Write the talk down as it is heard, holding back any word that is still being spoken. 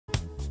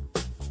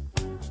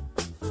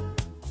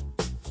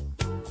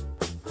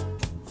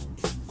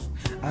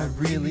I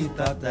really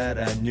thought that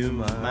I knew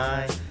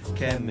my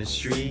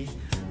chemistry,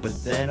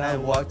 but then I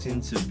walked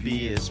into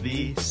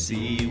BSB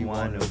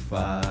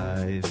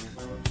C105.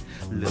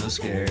 Little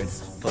scared,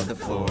 felt the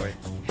floor,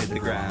 hit the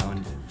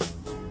ground.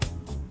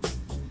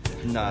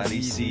 Not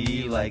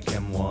easy like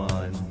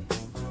M1,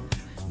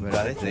 but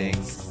I think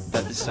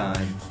that this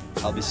time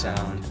I'll be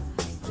sound.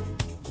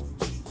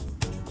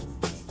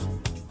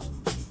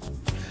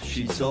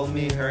 She told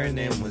me her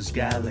name was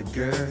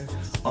Gallagher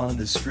on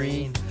the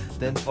screen,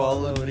 then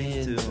followed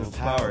into a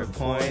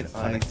PowerPoint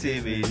on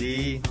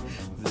activity.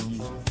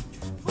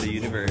 The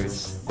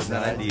universe is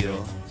not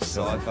ideal,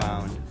 so I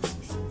found.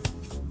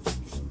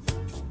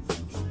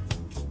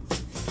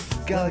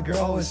 Gallagher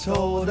always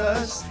told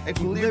us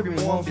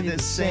equilibrium won't be the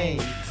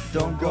same.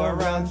 Don't go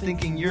around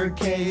thinking your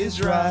K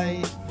is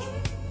right.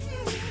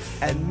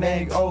 And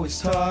Meg always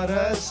taught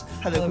us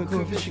how the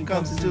coefficient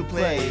comes into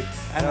play,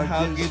 and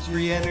how good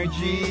free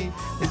energy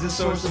is the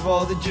source of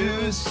all the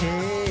juice.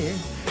 Yeah.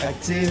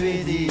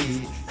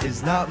 Activity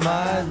is not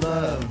my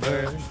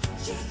lover.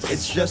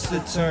 It's just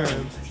a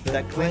term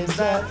that claims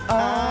that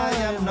I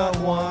am not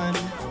one.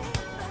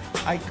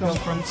 I come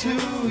from two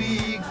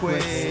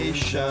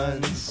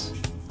equations.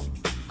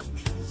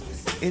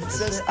 It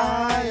says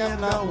I am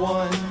not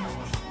one.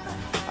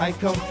 I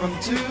come from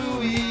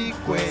two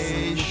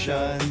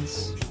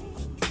equations.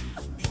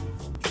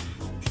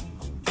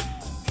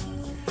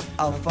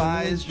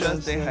 Alpha is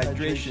just the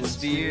hydration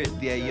sphere,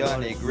 the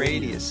ionic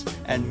radius,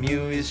 and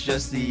mu is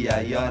just the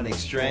ionic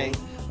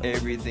strength.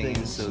 Everything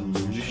in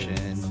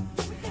solution,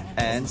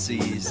 and C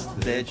is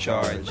the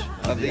charge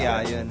of the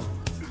ion.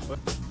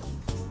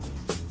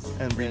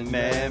 And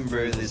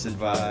remember this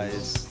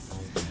advice,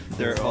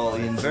 they're all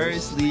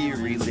inversely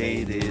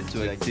related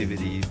to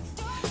activity.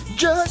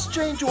 Just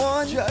change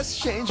one, just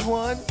change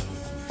one.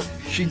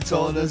 She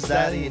told us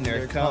that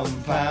inner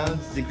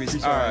compounds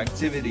decrease our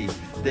activity.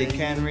 They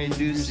can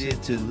reduce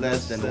it to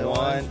less than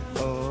one.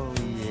 Oh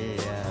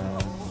yeah.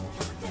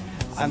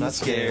 I'm not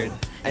scared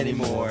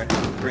anymore.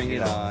 Bring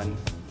it on.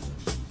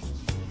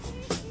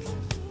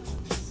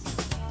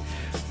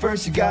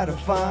 First you gotta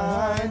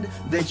find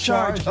the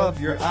charge of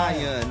your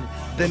ion.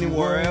 Then you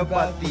worry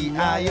about the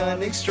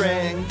ionic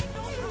strength.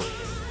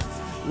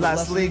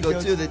 Lastly,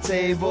 go to the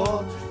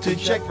table to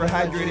check for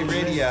hydrated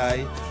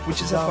radii,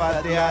 which is how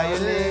hot the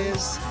ion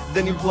is.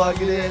 Then you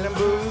plug it in and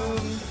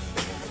boom.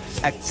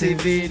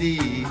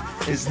 Activity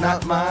is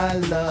not my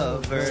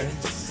lover.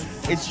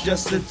 It's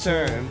just a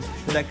term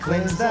that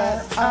claims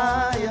that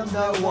I am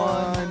not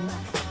one.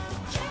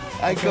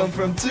 I come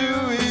from two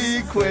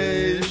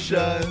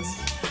equations.